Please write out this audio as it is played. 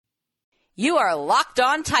You are Locked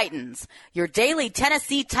On Titans, your daily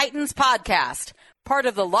Tennessee Titans podcast, part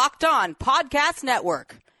of the Locked On Podcast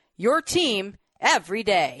Network, your team every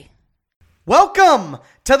day. Welcome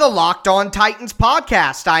to the Locked On Titans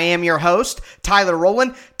podcast. I am your host, Tyler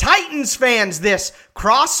Rowland. Titans fans, this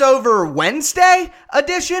crossover Wednesday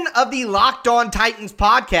edition of the Locked On Titans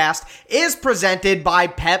podcast is presented by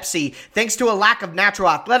Pepsi. Thanks to a lack of natural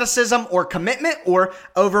athleticism or commitment or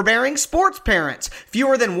overbearing sports parents,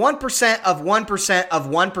 fewer than 1% of 1% of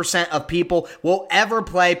 1% of people will ever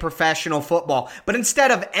play professional football. But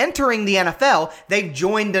instead of entering the NFL, they've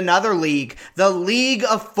joined another league, the League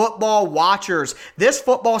of Football Watchers. This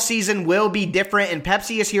football season will be different, and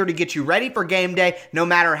Pepsi is here to get you ready for game day no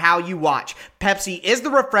matter how you watch. Pepsi is the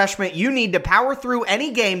refreshment you need to power through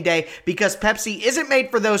any game day because Pepsi isn't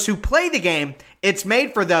made for those who play the game. It's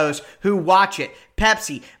made for those who watch it.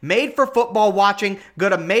 Pepsi, made for football watching. Go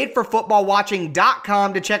to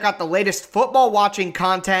madeforfootballwatching.com to check out the latest football watching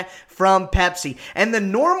content from Pepsi. And the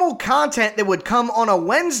normal content that would come on a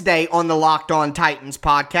Wednesday on the Locked On Titans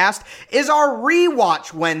podcast is our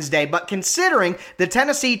Rewatch Wednesday. But considering the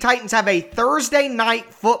Tennessee Titans have a Thursday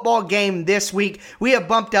night football game this week, we have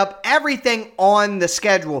bumped up everything on the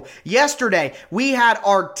schedule. Yesterday, we had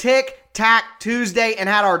our Tic-Tac Tuesday and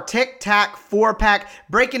had our Tic-Tac 4-pack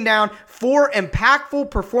breaking down 4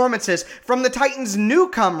 impactful performances from the Titans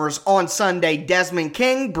newcomers on Sunday: Desmond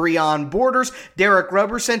King, Breon Borders, Derek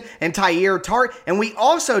Roberson, and Tyir Tart. And we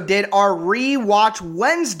also did our Rewatch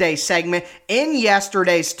Wednesday segment in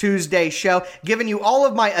yesterday's Tuesday show, giving you all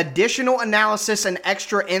of my additional analysis and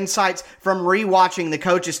extra insights from rewatching the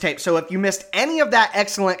coaches tape. So if you missed any of that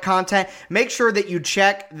excellent content, make sure that you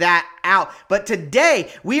check that out. But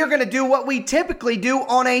today, we are going to do what we typically do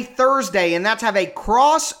on a Thursday, and that's have a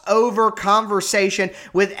crossover conversation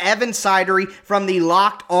with Evan Sidery from the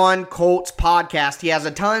Locked On Colts podcast. He has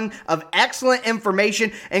a ton of excellent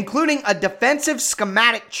information, including a defensive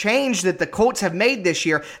schematic change that the Colts have made this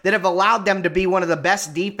year that have allowed them to be one of the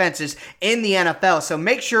best defenses in the NFL. So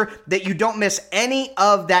make sure that you don't miss any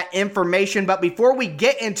of that information. But before we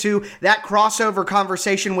get into that crossover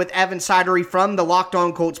conversation with Evan Sidery from the Locked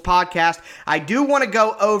On Colts podcast, I do want to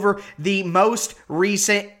go over the most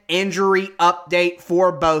recent injury update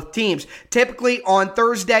for both teams. Typically on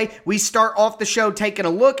Thursday, we start off the show taking a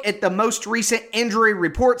look at the most recent injury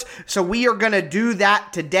reports. So we are going to do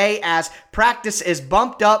that today as practice is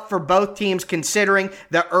bumped up for both teams considering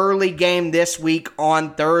the early game this week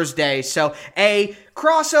on Thursday. So a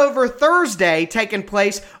crossover Thursday taking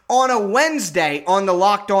place on a Wednesday on the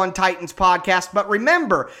Locked On Titans podcast. But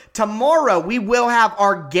remember, tomorrow we will have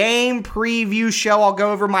our game preview show. I'll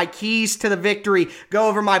go over my keys to the victory, go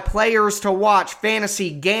over my players to watch, fantasy,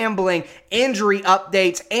 gambling, injury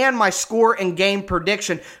updates, and my score and game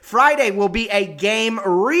prediction. Friday will be a game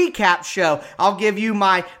recap show. I'll give you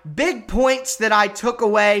my big points that I took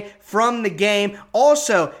away from the game.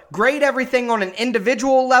 Also, grade everything on an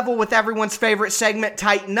individual level with everyone's favorite segment,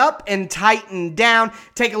 Tighten Up and Tighten Down.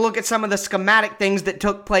 Take a look at some of the schematic things that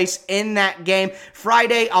took place in that game.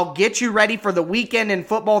 Friday, I'll get you ready for the weekend in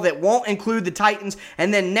football that won't include the Titans.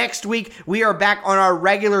 And then next week, we are back on our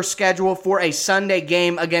regular schedule for a Sunday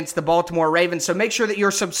game against the Baltimore Ravens. So make sure that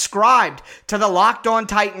you're subscribed to the Locked On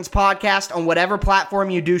Titans podcast on whatever platform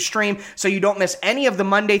you do stream so you don't miss any of the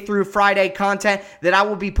Monday through Friday content that I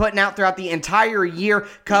will be putting out throughout the entire year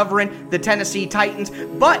covering the Tennessee Titans.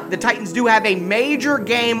 But the Titans do have a major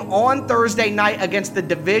game on Thursday night against the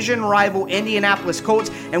division rival Indianapolis Colts,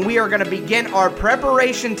 and we are going to begin our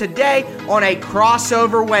preparation today on a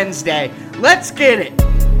crossover Wednesday. Let's get it.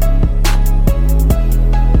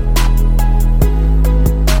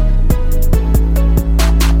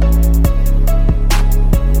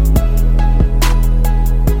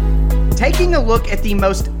 Taking a look at the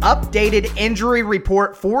most updated injury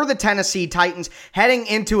report for the Tennessee Titans heading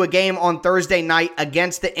into a game on Thursday night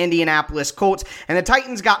against the Indianapolis Colts. And the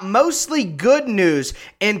Titans got mostly good news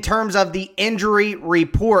in terms of the injury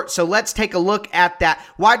report. So let's take a look at that.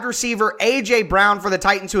 Wide receiver A.J. Brown for the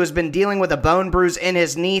Titans, who has been dealing with a bone bruise in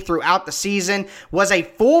his knee throughout the season, was a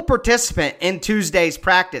full participant in Tuesday's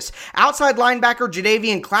practice. Outside linebacker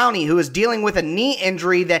Jadeveon Clowney, who is dealing with a knee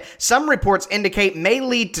injury that some reports indicate may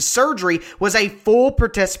lead to surgery, was a full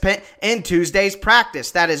participant in Tuesday's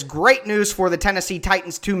practice. That is great news for the Tennessee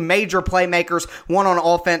Titans, two major playmakers, one on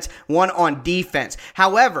offense, one on defense.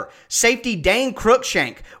 However, safety Dane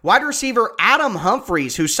Cruikshank, wide receiver Adam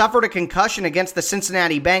Humphries, who suffered a concussion against the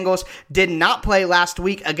Cincinnati Bengals, did not play last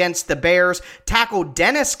week against the Bears. Tackle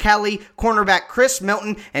Dennis Kelly, cornerback Chris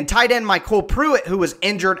Milton, and tight end Michael Pruitt, who was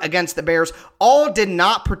injured against the Bears, all did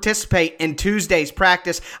not participate in Tuesday's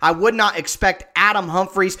practice. I would not expect Adam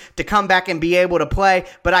Humphries to come come back and be able to play,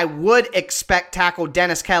 but I would expect tackle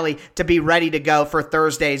Dennis Kelly to be ready to go for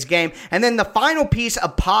Thursday's game. And then the final piece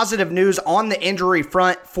of positive news on the injury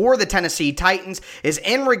front for the Tennessee Titans is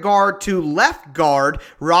in regard to left guard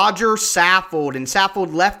Roger Saffold. And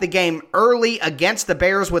Saffold left the game early against the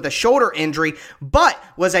Bears with a shoulder injury, but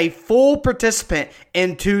was a full participant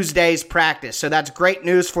in Tuesday's practice. So that's great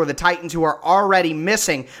news for the Titans, who are already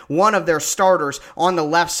missing one of their starters on the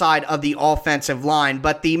left side of the offensive line.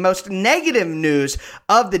 But the most negative news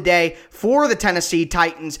of the day for the Tennessee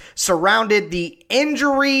Titans surrounded the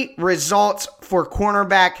injury results for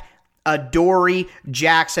cornerback Adoree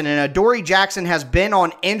Jackson. And Adoree Jackson has been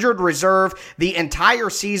on injured reserve the entire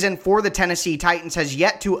season for the Tennessee Titans, has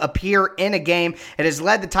yet to appear in a game. It has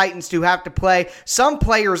led the Titans to have to play some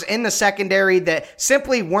players in the secondary that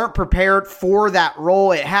simply weren't prepared for that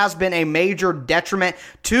role. It has been a major detriment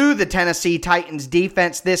to the Tennessee Titans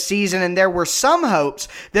defense this season, and there were some hopes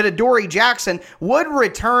that Adoree Jackson would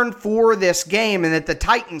return for this game and that the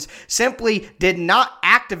Titans simply did not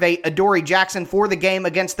activate Adoree Jackson for the game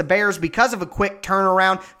against the Bears because of a quick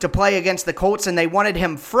turnaround to play against the Colts, and they wanted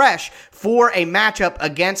him fresh for a matchup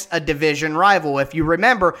against a division rival. If you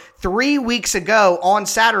remember, 3 weeks ago on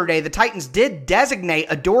Saturday, the Titans did designate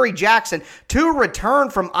Adoree Jackson to return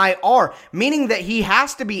from IR, meaning that he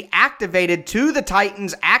has to be activated to the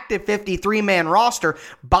Titans' active 53-man roster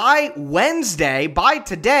by Wednesday, by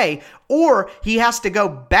today, or he has to go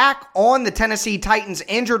back on the Tennessee Titans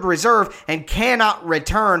injured reserve and cannot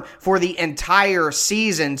return for the entire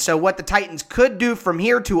season. So what the Titans could do from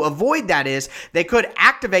here to avoid that is they could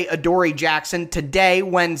activate Adoree Jackson today,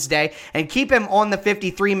 Wednesday, and keep him on the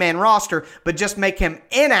 53-man roster, but just make him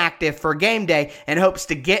inactive for game day in hopes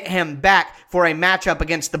to get him back for a matchup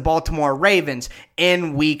against the Baltimore Ravens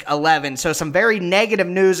in Week 11. So some very negative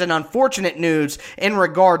news and unfortunate news in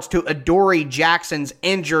regards to Adoree Jackson's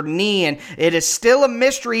injured knee, and it is still a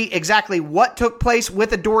mystery exactly what took place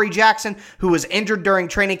with Adoree Jackson, who was injured during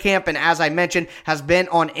training camp and, as I mentioned, has been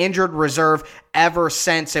on injured reserve ever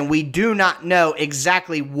since, and we do not know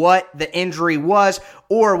exactly what the injury was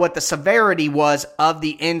or what the severity was of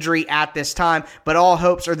the injury at this time, but all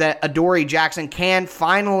hopes are that Adoree Jackson can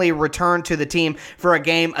finally return to the team for a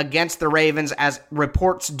game against the Ravens, as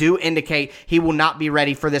reports do indicate he will not be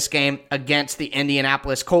ready for this game against the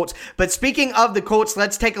Indianapolis Colts. But speaking of the Colts,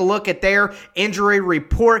 let's take a look at their injury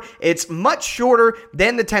report. It's much shorter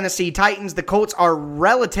than the Tennessee Titans. The Colts are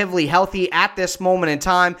relatively healthy at this moment in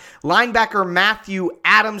time. Linebacker Matthew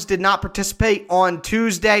Adams did not participate on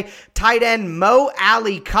Tuesday. Tight end Mo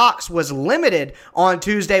Alie-Cox was limited on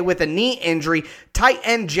Tuesday with a knee injury. Tight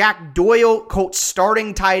end Jack Doyle, Colts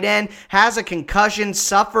starting tight end, has a concussion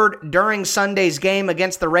suffered during Sunday's game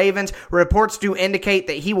against the Ravens. Reports do indicate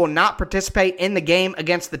that he will not participate in the game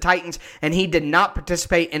against the Titans, and he did not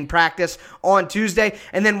participate in practice on Tuesday.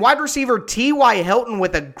 And then wide receiver T.Y. Hilton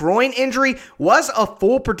with a groin injury was a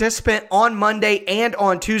full participant on Monday and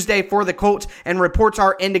on Tuesday for the Colts, and reports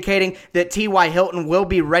are indicating that T.Y. Hilton will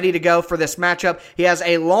be ready to go for this matchup. He has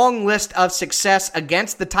a long list of success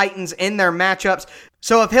against the Titans in their matchups.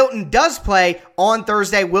 So if Hilton does play on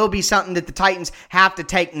Thursday, will be something that the Titans have to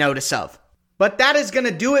take notice of. But that is going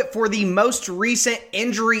to do it for the most recent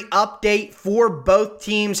injury update for both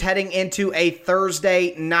teams heading into a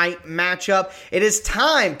Thursday night matchup. It is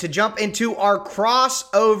time to jump into our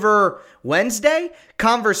crossover Wednesday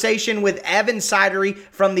conversation with Evan Sidery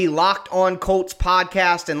from the Locked On Colts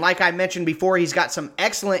podcast. And like I mentioned before, he's got some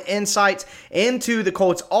excellent insights into the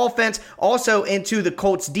Colts offense, also into the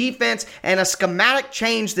Colts defense, and a schematic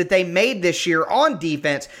change that they made this year on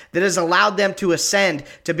defense that has allowed them to ascend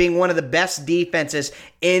to being one of the best defenses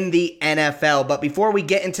in the NFL. But before we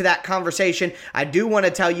get into that conversation, I do want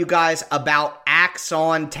to tell you guys about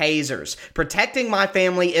Axon Tasers. Protecting my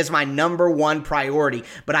family is my number one priority,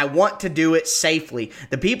 but I want to do it safely.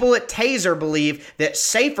 The people at Taser believe that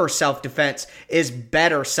safer self-defense is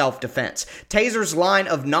better self-defense. Taser's line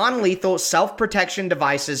of non-lethal self-protection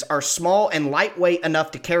devices are small and lightweight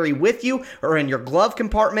enough to carry with you or in your glove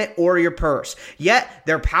compartment or your purse. Yet,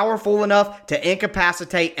 they're powerful enough to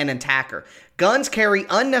incapacitate an attacker. Guns carry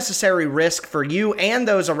unnecessary risk for you and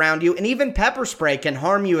those around you, and even pepper spray can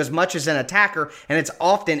harm you as much as an attacker, and it's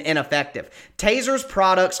often ineffective. Taser's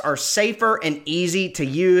products are safer and easy to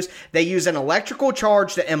use. They use an electrical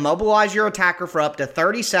charge to immobilize your attacker for up to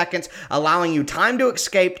 30 seconds, allowing you time to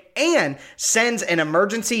escape, and sends an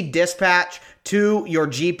emergency dispatch to your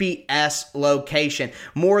GPS location.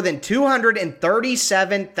 More than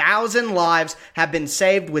 237,000 lives have been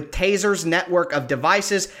saved with Taser's network of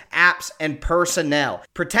devices, apps, and personnel.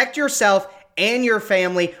 Protect yourself and your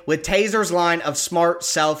family with Taser's line of smart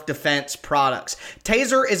self-defense products.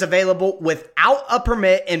 Taser is available without a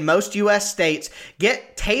permit in most U.S. states.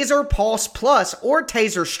 Get Taser Pulse Plus or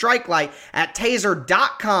Taser Strike Light at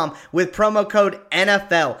taser.com with promo code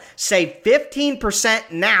NFL. Save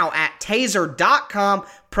 15% now at taser.com,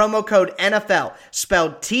 promo code NFL,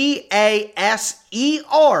 spelled TASER.com,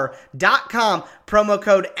 promo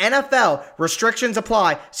code NFL. Restrictions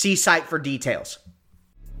apply. See site for details.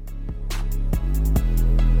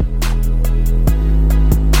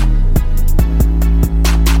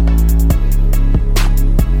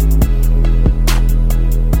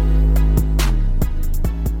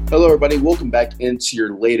 Hello, everybody. Welcome back into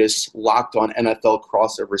your latest Locked On NFL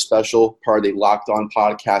crossover special, part of the Locked On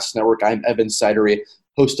Podcast Network. I'm Evan Sidery,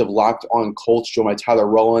 host of Locked On Colts, joined by Tyler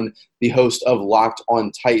Rowland, the host of Locked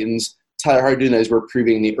On Titans. Tyler, how are you doing as we're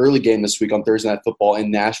previewing the early game this week on Thursday Night Football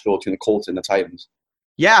in Nashville between the Colts and the Titans?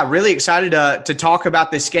 Yeah, really excited to talk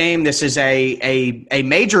about this game. This is a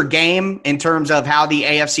major game in terms of how the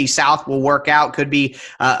AFC South will work out. Could be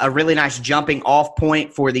a really nice jumping off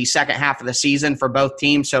point for the second half of the season for both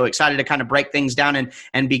teams. So excited to kind of break things down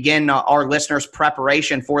and begin our listeners'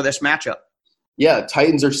 preparation for this matchup. Yeah,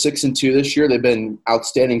 Titans are 6-2 this year. They've been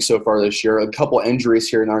outstanding so far this year. A couple injuries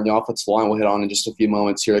here and there on the offensive line we'll hit on in just a few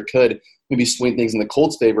moments here that could maybe swing things in the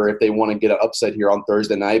Colts' favor if they want to get an upset here on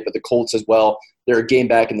Thursday night. But the Colts as well, they're a game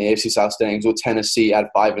back in the AFC South standings with Tennessee at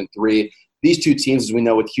 5-3. These two teams, as we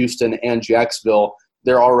know, with Houston and Jacksonville,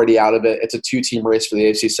 they're already out of it. It's a two-team race for the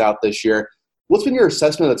AFC South this year. What's been your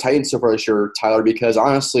assessment of the Titans so far this year, Tyler? Because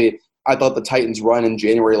honestly, I thought the Titans' run in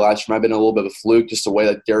January last year might have been a little bit of a fluke, just the way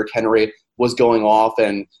that Derrick Henry was going off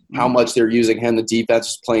and how much they're using him. The defense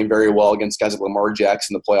was playing very well against guys like Lamar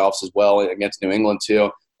Jackson in the playoffs as well, against New England too,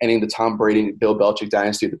 ending the Tom Brady, Bill Belichick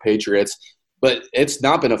dynasty of the Patriots. But it's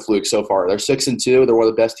not been a fluke so far. They're 6-2. They're one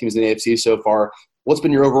of the best teams in the AFC so far. What's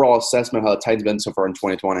been your overall assessment of how the Titans have been so far in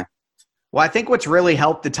 2020? Well, I think what's really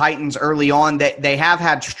helped the Titans early on, that they have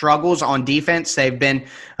had struggles on defense. They've been,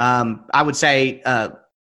 I would say,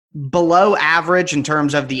 below average in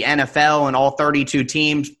terms of the NFL and all 32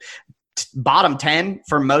 teams, bottom 10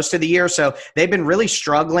 for most of the year. So they've been really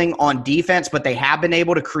struggling on defense, but they have been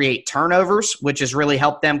able to create turnovers, which has really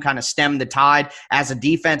helped them kind of stem the tide as a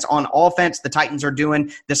defense. On offense, the Titans are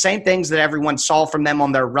doing the same things that everyone saw from them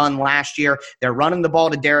on their run last year. They're running the ball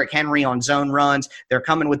to Derrick Henry on zone runs. They're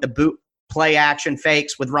coming with the boot play action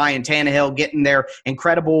fakes with Ryan Tannehill, getting their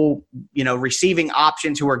incredible, receiving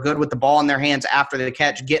options who are good with the ball in their hands after the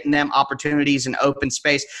catch, getting them opportunities in open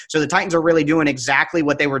space. So the Titans are really doing exactly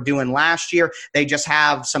what they were doing last year. They just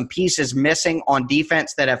have some pieces missing on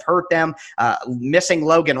defense that have hurt them. Missing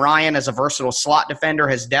Logan Ryan as a versatile slot defender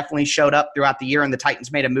has definitely showed up throughout the year, and the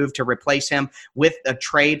Titans made a move to replace him with a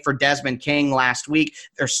trade for Desmond King last week.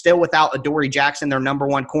 They're still without Adoree Jackson, their number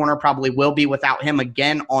one corner, probably will be without him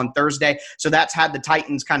again on Thursday. So that's had the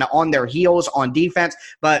Titans kind of on their heels on defense,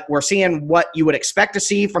 but we're seeing what you would expect to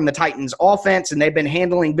see from the Titans offense, and they've been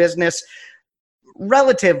handling business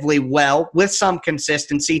relatively well with some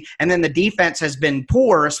consistency. And then the defense has been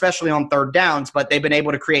poor, especially on third downs, but they've been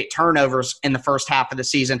able to create turnovers in the first half of the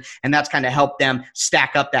season, and that's kind of helped them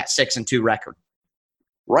stack up that 6-2 record.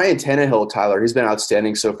 Ryan Tannehill, Tyler, he's been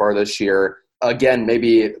outstanding so far this year. Again,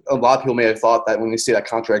 maybe a lot of people may have thought that when they see that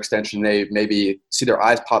contract extension, they maybe see their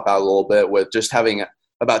eyes pop out a little bit with just having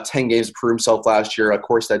about 10 games to prove himself last year. Of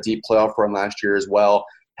course, that deep playoff run last year as well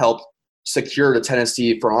helped secure the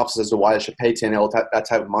Tennessee front office as to why they should pay Tannehill that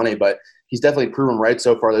type of money. But he's definitely proven right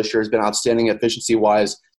so far this year. He's been outstanding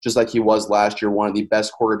efficiency-wise, just like he was last year, one of the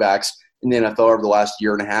best quarterbacks in the NFL over the last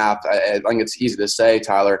year and a half. I think it's easy to say,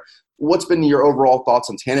 Tyler. What's been your overall thoughts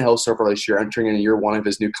on Tannehill so far this year, entering into year one of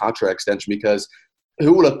his new contract extension? Because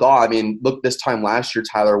who would have thought? I mean, look, this time last year,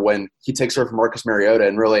 Tyler, when he takes over from Marcus Mariota,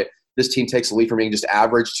 and really this team takes a leap from being just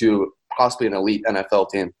average to possibly an elite NFL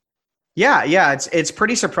team. Yeah, it's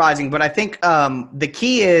pretty surprising, but I think the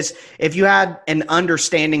key is if you had an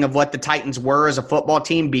understanding of what the Titans were as a football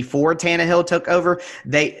team before Tannehill took over,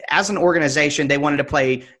 they, as an organization, they wanted to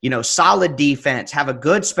play, solid defense, have a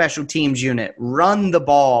good special teams unit, run the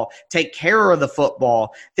ball, take care of the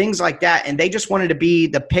football, things like that, and they just wanted to be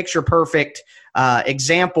the picture perfect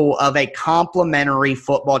example of a complementary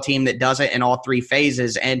football team that does it in all three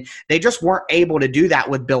phases. And they just weren't able to do that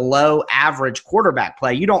with below average quarterback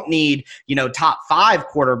play. You don't need, top 5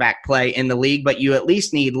 quarterback play in the league, but you at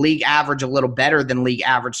least need league average, a little better than league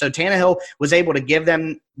average. So Tannehill was able to give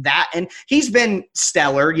them that. And he's been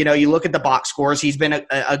stellar. You know, you look at the box scores, he's been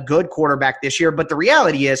a good quarterback this year. But the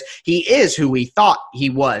reality is he is who we thought he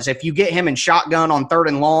was. If you get him in shotgun on 3rd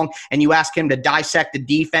and long and you ask him to dissect the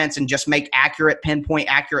defense and just make pinpoint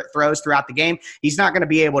accurate throws throughout the game, he's not going to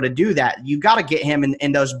be able to do that. You got to get him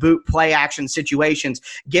in those boot play action situations,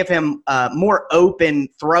 give him more open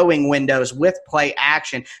throwing windows with play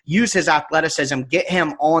action, use his athleticism, get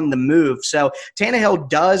him on the move. So Tannehill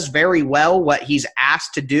does very well what he's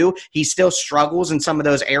asked to do. He still struggles in some of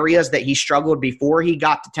those areas that he struggled before he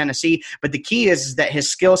got to Tennessee. But the key is that his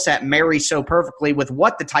skill set marries so perfectly with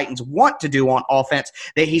what the Titans want to do on offense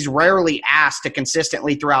that he's rarely asked to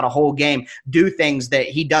consistently throughout a whole game do things that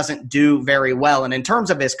he doesn't do very well. And in terms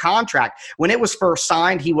of his contract, when it was first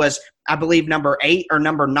signed, he was, I believe, number 8 or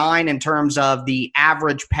number 9 in terms of the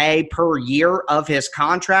average pay per year of his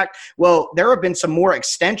contract. Well, there have been some more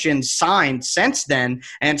extensions signed since then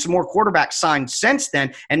and some more quarterbacks signed since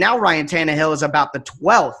then. And now Ryan Tannehill is about the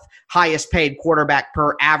 12th highest paid quarterback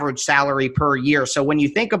per average salary per year. So when you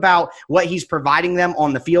think about what he's providing them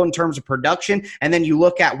on the field in terms of production, and then you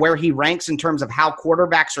look at where he ranks in terms of how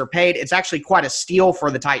quarterbacks are paid, it's actually quite a steal for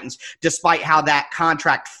the Titans, despite how that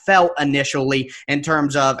contract felt initially in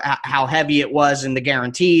terms of how heavy it was in the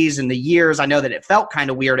guarantees and the years. I know that it felt kind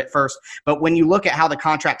of weird at first, but when you look at how the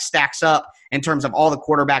contract stacks up in terms of all the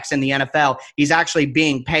quarterbacks in the NFL, he's actually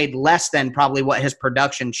being paid less than probably what his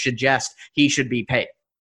production suggests he should be paid.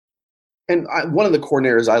 And one of the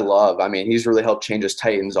coordinators I love, I mean, he's really helped change his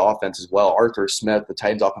Titans offense as well. Arthur Smith, the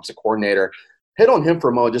Titans offensive coordinator. Hit on him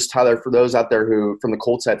for a moment, just Tyler, for those out there who, from the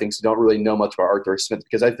Colts side, thinks don't really know much about Arthur Smith,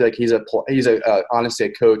 because I feel like he's honestly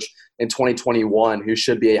a coach in 2021 who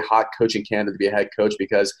should be a hot coaching candidate to be a head coach,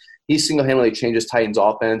 because he single-handedly changes Titans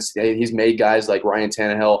offense. He's made guys like Ryan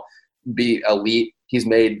Tannehill be elite. He's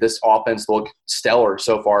made this offense look stellar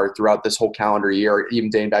so far throughout this whole calendar year, even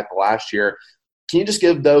dating back to last year. Can you just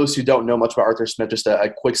give those who don't know much about Arthur Smith just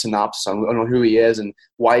a quick synopsis on who he is and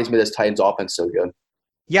why he's made this Titans offense so good?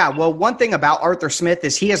 Yeah, well, one thing about Arthur Smith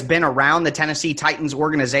is he has been around the Tennessee Titans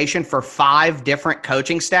organization for 5 different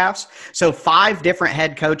coaching staffs. So 5 different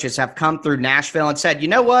head coaches have come through Nashville and said, you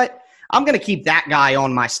know what? I'm going to keep that guy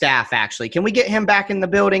on my staff, actually. Can we get him back in the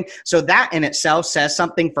building? So that in itself says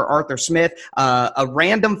something for Arthur Smith. A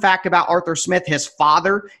random fact about Arthur Smith, his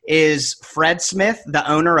father is Fred Smith, the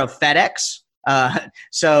owner of FedEx.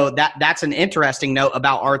 So that's an interesting note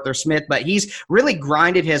about Arthur Smith, but he's really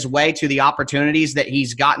grinded his way to the opportunities that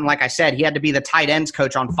he's gotten. Like I said, he had to be the tight ends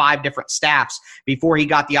coach on 5 different staffs before he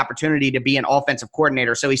got the opportunity to be an offensive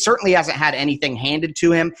coordinator. So he certainly hasn't had anything handed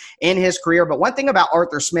to him in his career. But one thing about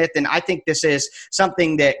Arthur Smith, and I think this is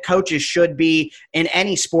something that coaches should be in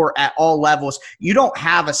any sport at all levels, you don't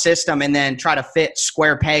have a system and then try to fit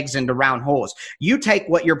square pegs into round holes. You take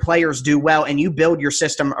what your players do well and you build your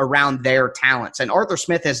system around their talent. And Arthur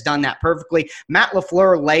Smith has done that perfectly. Matt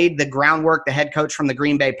LaFleur laid the groundwork, the head coach from the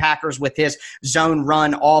Green Bay Packers, with his zone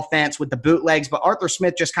run offense with the bootlegs. But Arthur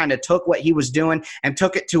Smith just kind of took what he was doing and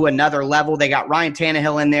took it to another level. They got Ryan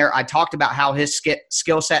Tannehill in there. I talked about how his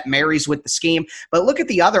skill set marries with the scheme. But look at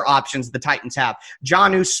the other options the Titans have.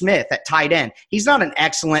 Jonnu Smith at tight end. He's not an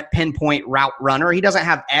excellent pinpoint route runner. He doesn't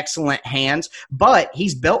have excellent hands, but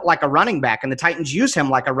he's built like a running back. And the Titans use him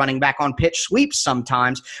like a running back on pitch sweeps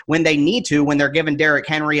sometimes when they need to, when they're giving Derrick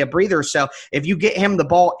Henry a breather. So if you get him the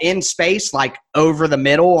ball in space, like over the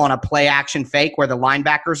middle on a play action fake where the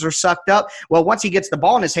linebackers are sucked up, well, once he gets the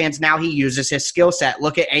ball in his hands, now he uses his skill set.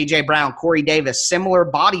 Look at A.J. Brown, Corey Davis, similar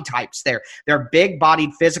body types there. They're big-bodied,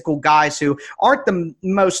 physical guys who aren't the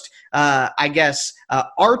most,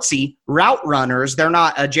 artsy route runners. They're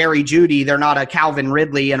not a Jerry Jeudy. They're not a Calvin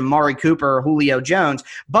Ridley and Amari Cooper or Julio Jones.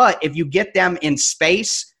 But if you get them in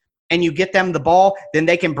space and you get them the ball, then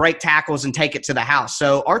they can break tackles and take it to the house.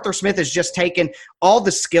 So Arthur Smith has just taken all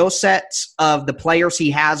the skill sets of the players he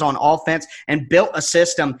has on offense and built a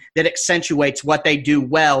system that accentuates what they do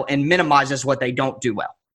well and minimizes what they don't do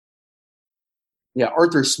well. Yeah,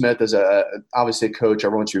 Arthur Smith is obviously a coach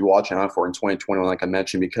everyone should be watching out for in 2021, like I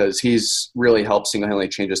mentioned, because he's really helped single-handedly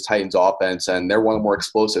change his Titans offense, and they're one of the more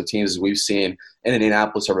explosive teams we've seen in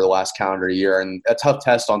Indianapolis over the last calendar year. And a tough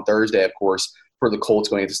test on Thursday, of course, for the Colts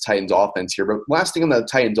going against this Titans offense here. But last thing on the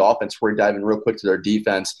Titans offense before we dive in real quick to their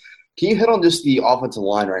defense, can you hit on just the offensive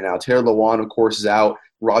line right now? Taylor Lewan, of course, is out.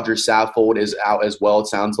 Roger Saffold is out as well, it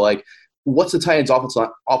sounds like. What's the Titans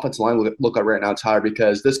offensive line look like right now, Tyler?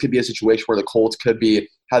 Because this could be a situation where the Colts could be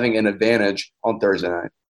having an advantage on Thursday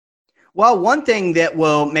night. Well, one thing that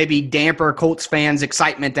will maybe damper Colts fans'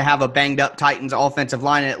 excitement to have a banged-up Titans offensive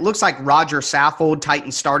line, and it looks like Roger Saffold,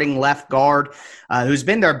 Titans starting left guard, who's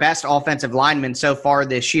been their best offensive lineman so far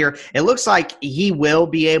this year, it looks like he will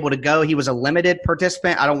be able to go. He was a limited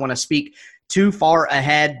participant. I don't want to speak too far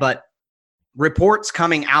ahead, but reports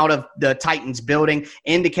coming out of the Titans building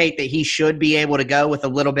indicate that he should be able to go with a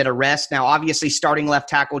little bit of rest. Now, obviously, starting left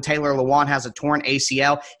tackle Taylor Lewan has a torn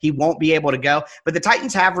ACL. He won't be able to go, but the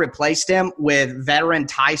Titans have replaced him with veteran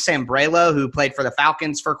Ty Sambrailo, who played for the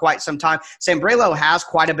Falcons for quite some time. Sambrailo has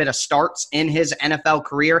quite a bit of starts in his NFL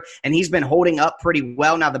career, and he's been holding up pretty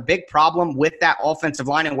well. Now, the big problem with that offensive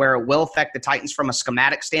line and where it will affect the Titans from a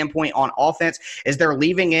schematic standpoint on offense is they're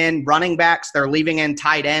leaving in running backs, they're leaving in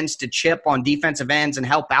tight ends to chip on defensive ends and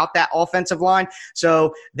help out that offensive line.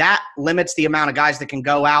 So that limits the amount of guys that can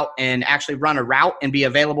go out and actually run a route and be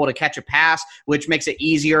available to catch a pass, which makes it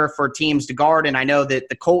easier for teams to guard. And I know that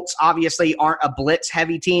the Colts obviously aren't a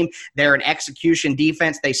blitz-heavy team. They're an execution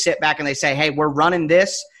defense. They sit back and they say, hey, we're running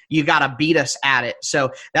this. You got to beat us at it.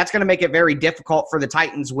 So that's going to make it very difficult for the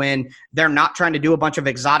Titans when they're not trying to do a bunch of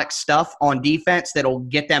exotic stuff on defense that'll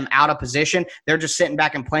get them out of position. They're just sitting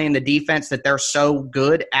back and playing the defense that they're so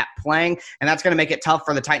good at playing. And that's going to make it tough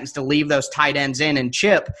for the Titans to leave those tight ends in and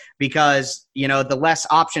chip because, you know, the less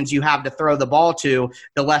options you have to throw the ball to,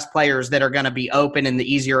 the less players that are going to be open and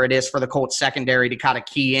the easier it is for the Colts secondary to kind of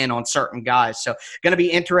key in on certain guys. So going to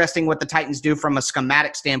be interesting what the Titans do from a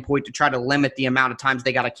schematic standpoint to try to limit the amount of times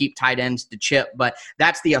they got to keep tight ends to chip. But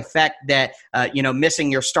that's the effect that,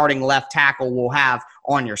 missing your starting left tackle will have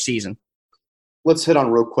on your season. Let's hit on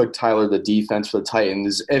real quick, Tyler, the defense for the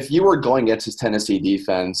Titans. If you were going against this Tennessee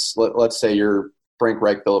defense, let's say you're Frank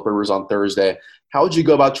Reich, Phillip Rivers on Thursday, how would you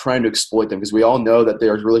go about trying to exploit them? Because we all know that they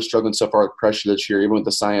are really struggling so far with pressure this year, even with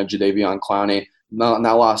the signing of Jadeveon Clowney, not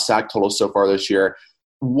a lot of sack totals so far this year.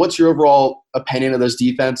 What's your overall opinion of this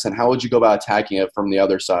defense, and how would you go about attacking it from the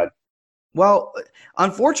other side? Well,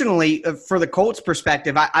 unfortunately, for the Colts'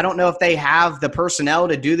 perspective, I don't know if they have the personnel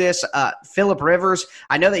to do this. Phillip Rivers,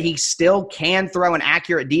 I know that he still can throw an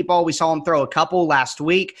accurate deep ball. We saw him throw a couple last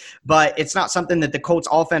week, but it's not something that the Colts'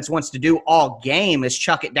 offense wants to do all game is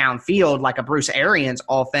chuck it downfield like a Bruce Arians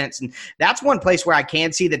offense. And that's one place where I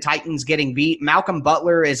can see the Titans getting beat. Malcolm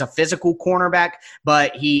Butler is a physical cornerback,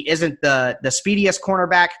 but he isn't the speediest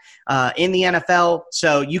cornerback in the NFL.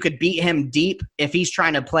 So you could beat him deep if he's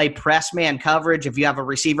trying to play press man coverage. If you have a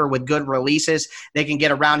receiver with good releases, they can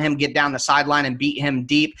get around him, get down the sideline, and beat him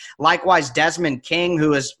deep. Likewise, Desmond King,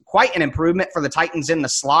 who is quite an improvement for the Titans in the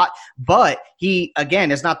slot, but he,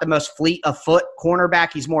 again, is not the most fleet of foot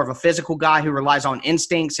cornerback. He's more of a physical guy who relies on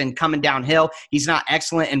instincts and coming downhill. He's not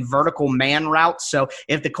excellent in vertical man routes. So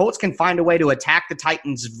if the Colts can find a way to attack the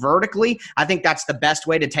Titans vertically, I think that's the best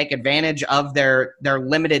way to take advantage of their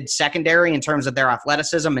limited secondary in terms of their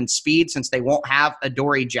athleticism and speed, since they won't have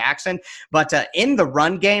Adoree Jackson. But in the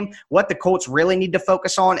run game, what the Colts really need to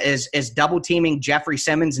focus on is double teaming Jeffrey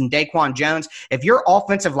Simmons and Daquan Jones. If your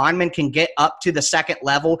offensive linemen can get up to the second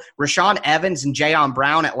level, Rashaan Evans and Jayon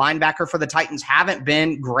Brown at linebacker for the Titans haven't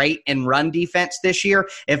been great in run defense this year.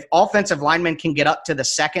 If offensive linemen can get up to the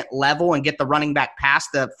second level and get the running back past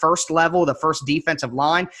the first level, the first defensive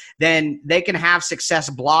line, then they can have success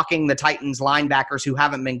blocking the Titans linebackers who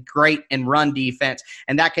haven't been great in run defense,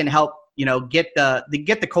 and that can help get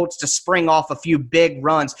the Colts to spring off a few big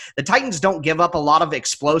runs. The Titans don't give up a lot of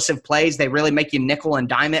explosive plays. They really make you nickel and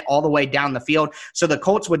dime it all the way down the field. So the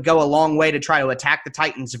Colts would go a long way to try to attack the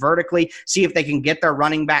Titans vertically, see if they can get their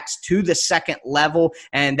running backs to the second level,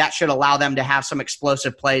 and that should allow them to have some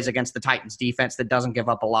explosive plays against the Titans defense that doesn't give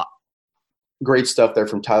up a lot. Great stuff there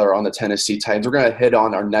from Tyler on the Tennessee Titans. We're going to hit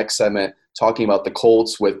on our next segment talking about the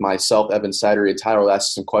Colts with myself, Evan Sidery, and Tyler will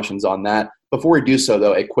ask some questions on that. Before we do so,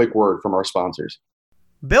 though, a quick word from our sponsors.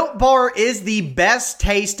 Built Bar is the best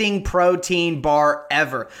tasting protein bar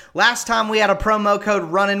ever. Last time we had a promo code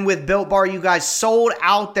running with Built Bar, you guys sold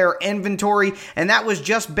out their inventory, and that was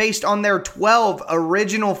just based on their 12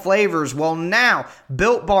 original flavors. Well, now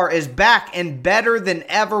Built Bar is back and better than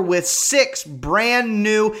ever with 6 brand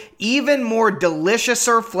new, even more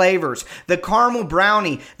deliciouser flavors. The caramel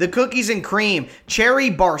brownie, the cookies and cream,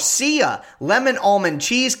 cherry barcia, lemon almond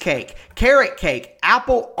cheesecake, carrot cake,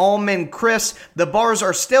 apple almond crisp. The bars are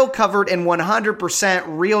are still covered in 100%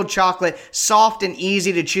 real chocolate, soft and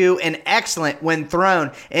easy to chew, and excellent when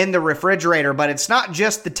thrown in the refrigerator. But it's not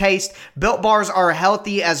just the taste. Built Bars are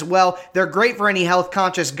healthy as well. They're great for any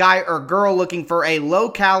health-conscious guy or girl looking for a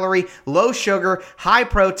low-calorie, low-sugar,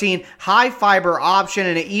 high-protein, high-fiber option,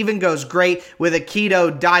 and it even goes great with a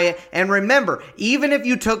keto diet. And remember, even if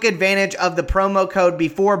you took advantage of the promo code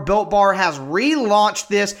before, Built Bar has relaunched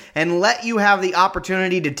this and let you have the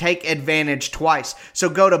opportunity to take advantage twice. So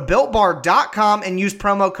go to BuiltBar.com and use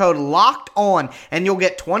promo code LOCKEDON, and you'll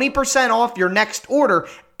get 20% off your next order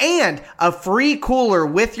and a free cooler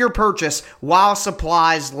with your purchase while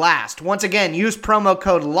supplies last. Once again, use promo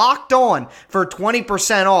code LOCKEDON for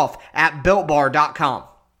 20% off at BuiltBar.com.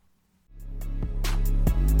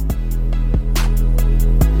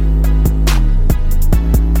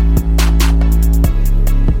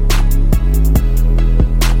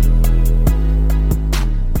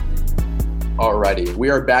 Alrighty,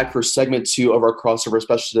 we are back for segment 2 of our crossover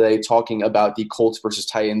special today, talking about the Colts versus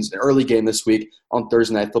Titans, an early game this week on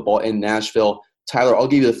Thursday Night Football in Nashville. Tyler, I'll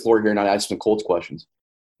give you the floor here and I'll ask some Colts questions.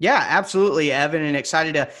 Yeah, absolutely, Evan, and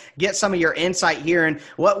excited to get some of your insight here. And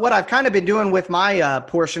what I've kind of been doing with my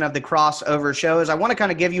portion of the crossover show is I want to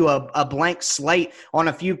kind of give you a blank slate on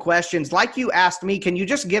a few questions. Like you asked me, can you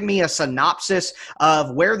just give me a synopsis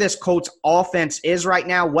of where this Colts offense is right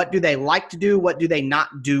now? What do they like to do? What do they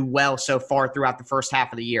not do well so far throughout the first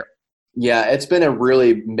half of the year? Yeah, it's been a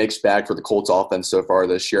really mixed bag for the Colts offense so far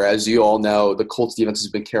this year. As you all know, the Colts defense has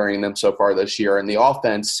been carrying them so far this year, and the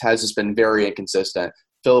offense has just been very inconsistent.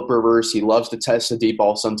 Philip Rivers, he loves to test the deep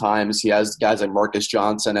ball sometimes. He has guys like Marcus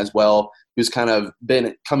Johnson as well, who's kind of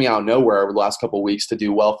been coming out of nowhere over the last couple of weeks to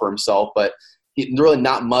do well for himself. But really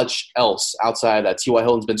not much else outside of that. T.Y.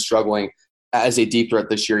 Hilton's been struggling as a deep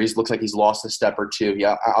threat this year. He looks like he's lost a step or two. He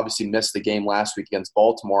obviously missed the game last week against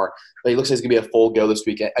Baltimore, but he looks like he's going to be a full go this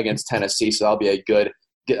week against Tennessee, so that'll be a good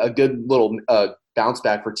little bounce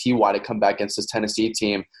back for T.Y. to come back against this Tennessee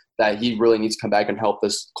team that he really needs to come back and help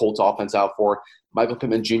this Colts offense out for. Michael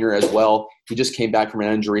Pittman Jr. as well. He just came back from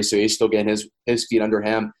an injury, so he's still getting his feet under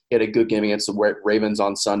him. He had a good game against the Ravens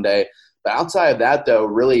on Sunday. But outside of that, though,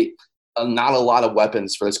 really not a lot of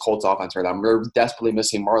weapons for this Colts offense right now. We're desperately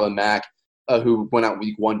missing Marlon Mack, who went out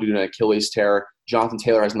week 1 due to an Achilles tear. Jonathan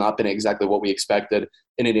Taylor has not been exactly what we expected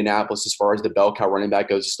in Indianapolis as far as the bell cow running back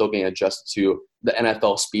goes. He's still getting adjusted to the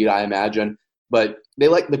NFL speed, I imagine. But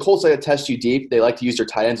the Colts like to test you deep. They like to use their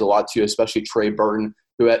tight ends a lot too, especially Trey Burton,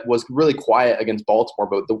 who was really quiet against Baltimore.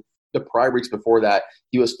 But the prior weeks before that,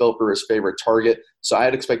 he was Philip Rivers' favorite target. So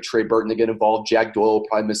I'd expect Trey Burton to get involved. Jack Doyle will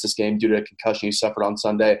probably miss this game due to a concussion he suffered on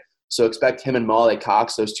Sunday. So expect him and Molly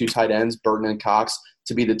Cox, those two tight ends, Burton and Cox,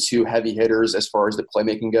 to be the two heavy hitters as far as the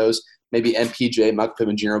playmaking goes. Maybe MPJ, Michael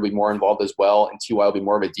Pittman Jr. will be more involved as well, and T.Y. will be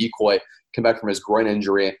more of a decoy, come back from his groin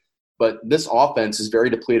injury. But this offense is very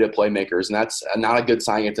depleted of playmakers, and that's not a good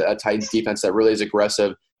sign to a Titans defense that really is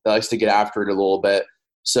aggressive, that likes to get after it a little bit.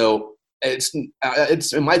 So it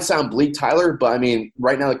might sound bleak, Tyler, but, I mean,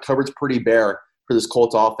 right now the cupboard's pretty bare for this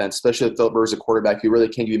Colts offense, especially with Philip Rivers, a quarterback who really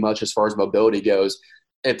can't give you much as far as mobility goes.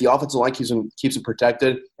 If the offensive line keeps him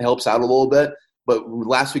protected, it helps out a little bit. But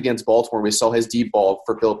last week against Baltimore, we saw his deep ball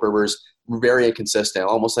for Philip Rivers very inconsistent,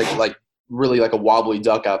 almost like really like a wobbly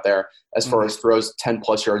duck out there as far as throws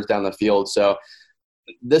 10-plus yards down the field. So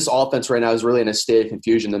this offense right now is really in a state of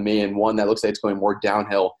confusion to me, and one that looks like it's going more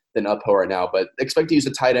downhill than uphill right now. But expect to use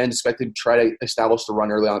the tight end, expect to try to establish the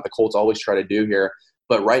run early on, like the Colts always try to do here.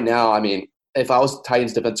 But right now, I mean, if I was the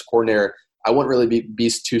Titans defensive coordinator, I wouldn't really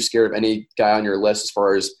be too scared of any guy on your list as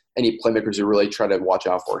far as any playmakers you really try to watch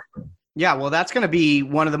out for. Yeah, well, that's going to be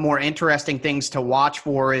one of the more interesting things to watch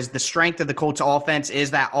for is the strength of the Colts offense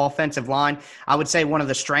is that offensive line. I would say one of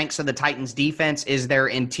the strengths of the Titans defense is their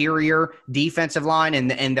interior defensive line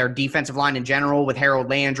and their defensive line in general with Harold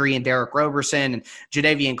Landry and Derek Roberson and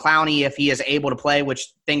Jadeveon Clowney if he is able to play,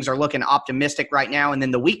 which things are looking optimistic right now. And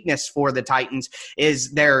then the weakness for the Titans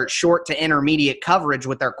is their short to intermediate coverage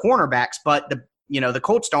with their cornerbacks, but the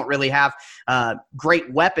Colts don't really have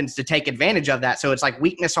great weapons to take advantage of that. So it's like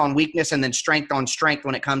weakness on weakness and then strength on strength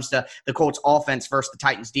when it comes to the Colts offense versus the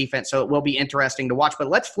Titans defense. So it will be interesting to watch. But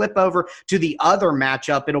let's flip over to the other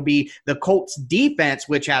matchup. It'll be the Colts defense,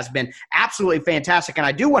 which has been absolutely fantastic. And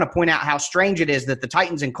I do want to point out how strange it is that the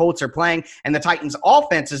Titans and Colts are playing and the Titans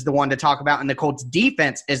offense is the one to talk about and the Colts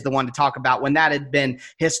defense is the one to talk about when that had been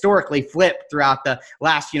historically flipped throughout the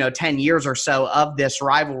last 10 years or so of this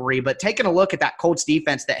rivalry. But taking a look at that Colts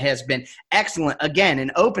defense that has been excellent. Again, an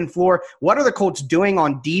open floor. What are the Colts doing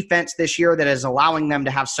on defense this year that is allowing them to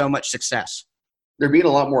have so much success? they're being a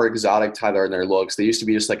lot more exotic, Tyler, in their looks. They used to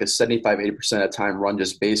be just like a 75-80% of the time run,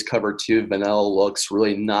 just base cover 2, vanilla looks,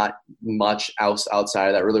 really not much outside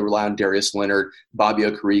of that. Really rely on Darius Leonard, Bobby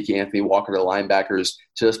Okereke, Anthony Walker, the linebackers,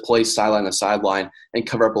 to just play sideline to sideline and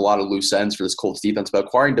cover up a lot of loose ends for this Colts defense. But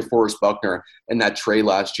acquiring DeForest Buckner in that trade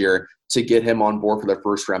last year to get him on board for their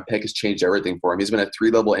first-round pick has changed everything for him. He's been a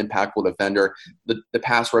 3-level impactful defender. The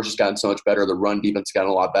pass rush has gotten so much better. The run defense has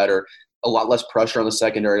gotten a lot better. A lot less pressure on the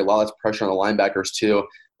secondary, a lot less pressure on the linebackers too.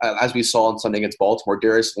 As we saw on Sunday against Baltimore,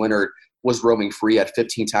 Darius Leonard was roaming free, had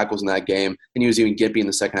 15 tackles in that game, and he was even gimpy in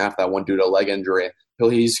the second half of that one due to a leg injury.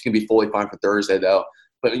 He's going to be fully fine for Thursday, though.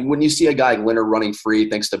 But when you see a guy like Leonard running free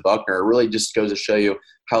thanks to Buckner, it really just goes to show you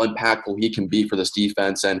how impactful he can be for this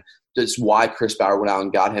defense, and just why Chris Bauer went out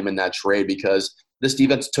and got him in that trade, because this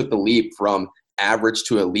defense took the leap from average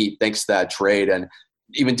to elite thanks to that trade. And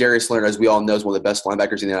even Darius Leonard, as we all know, is one of the best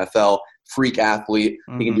linebackers in the NFL, freak athlete.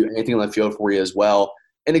 He can do anything on the field for you as well.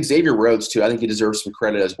 And Xavier Rhodes, too, I think he deserves some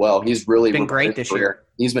credit as well. He's really been great this year.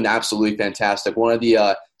 He's been absolutely fantastic. One of the,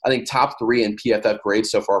 I think, top 3 in PFF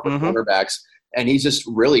grades so far for cornerbacks. And he's just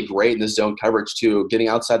really great in the zone coverage, too, getting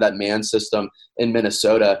outside that man system in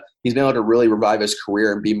Minnesota. He's been able to really revive his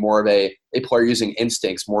career and be more of a player using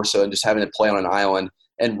instincts more so than just having to play on an island.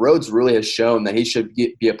 And Rhodes really has shown that he should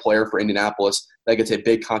be a player for Indianapolis that gets a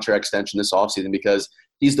big contract extension this offseason, because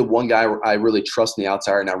he's the one guy I really trust in the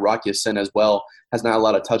outside right now. Rocky Sin as well has not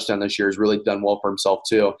allowed a touchdown this year. Has really done well for himself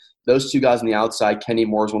too. Those 2 guys on the outside, Kenny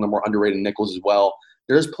Moore is one of the more underrated nickels as well.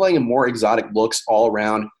 They're just playing in more exotic looks all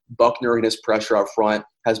around. Buckner and his pressure up front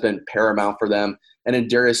has been paramount for them. And then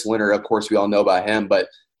Darius Leonard, of course, we all know about him. But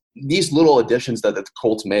these little additions that the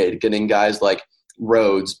Colts made, getting guys like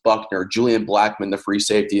Rhodes, Buckner, Julian Blackmon, the free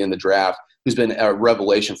safety in the draft, who's been a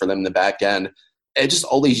revelation for them in the back end. And just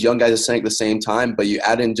all these young guys are saying at the same time, but you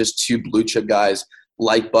add in just 2 blue-chip guys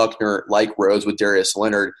like Buckner, like Rhodes with Darius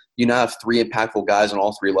Leonard. You now have 3 impactful guys on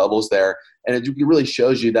all 3 levels there. And it really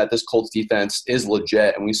shows you that this Colts defense is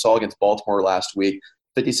legit. And we saw against Baltimore last week,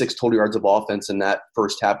 56 total yards of offense in that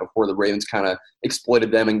first half before the Ravens kind of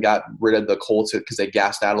exploited them and got rid of the Colts because they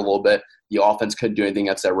gassed out a little bit. The offense couldn't do anything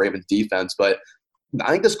against that Ravens defense. But I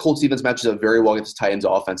think this Colts defense matches up very well against the Titans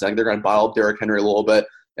offense. I think they're going to bottle up Derrick Henry a little bit.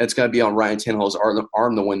 And it's going to be on Ryan Tannehill's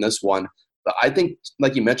arm to win this one. But I think,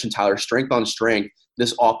 like you mentioned, Tyler, strength on strength,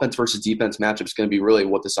 this offense versus defense matchup is going to be really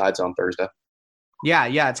what decides on Thursday.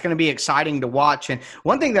 Yeah, it's going to be exciting to watch. And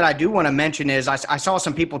one thing that I do want to mention is I saw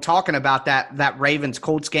some people talking about that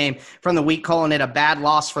Ravens-Colts game from the week, calling it a bad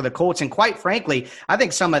loss for the Colts. And quite frankly, I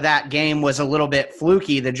think some of that game was a little bit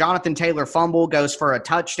fluky. The Jonathan Taylor fumble goes for a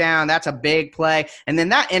touchdown. That's a big play. And then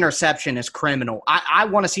that interception is criminal. I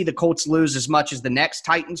want to see the Colts lose as much as the next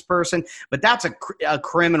Titans person, but that's a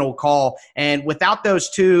criminal call. And without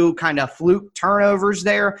those 2 kind of fluke turnovers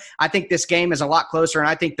there, I think this game is a lot closer. And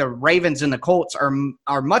I think the Ravens and the Colts are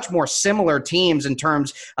much more similar teams in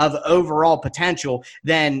terms of overall potential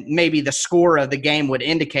than maybe the score of the game would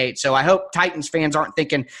indicate. So I hope Titans fans aren't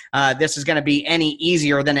thinking this is going to be any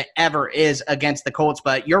easier than it ever is against the Colts.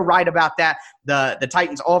 But you're right about that. The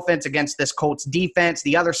Titans offense against this Colts defense.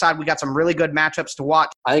 The other side, we got some really good matchups to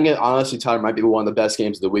watch. I think it, honestly, Tyler, might be one of the best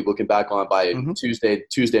games of the week. Looking back on it by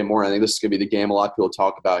Tuesday morning, I think this is going to be the game a lot of people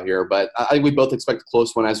talk about here. But I think we both expect a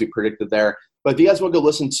close one as we predicted there. But if you guys want to go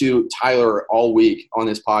listen to Tyler all week on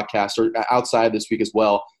this podcast or outside this week as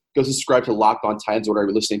well, go subscribe to Locked On Titans or whatever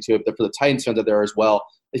you're listening to. But for the Titans fans out there as well,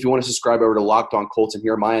 if you want to subscribe over to Locked On Colts and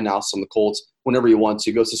hear my analysis on the Colts whenever you want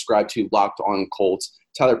to, go subscribe to Locked On Colts.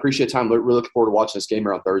 Tyler, appreciate your time. Really looking forward to watching this game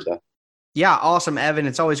here on Thursday. Yeah, awesome, Evan.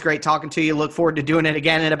 It's always great talking to you. Look forward to doing it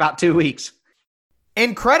again in about 2 weeks.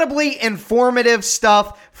 Incredibly informative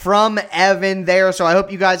stuff from Evan there. So I hope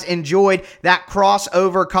you guys enjoyed that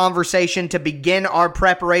crossover conversation to begin our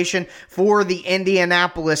preparation for the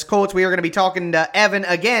Indianapolis Colts. We are going to be talking to Evan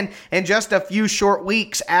again in just a few short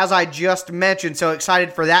weeks, as I just mentioned. So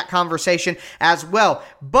excited for that conversation as well.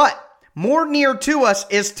 But more near to us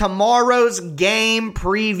is tomorrow's game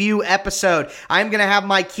preview episode. I'm going to have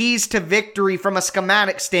my keys to victory from a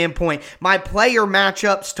schematic standpoint, my player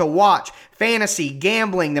matchups to watch, fantasy,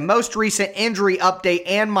 gambling, the most recent injury update,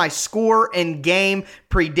 and my score and game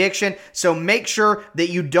prediction. So make sure that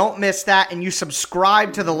you don't miss that and you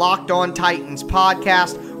subscribe to the Locked On Titans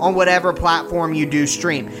podcast on whatever platform you do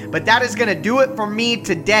stream. But that is going to do it for me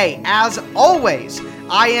today. As always,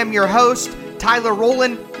 I am your host, Tyler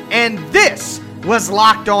Rowland, and this was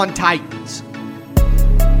Locked On Titans.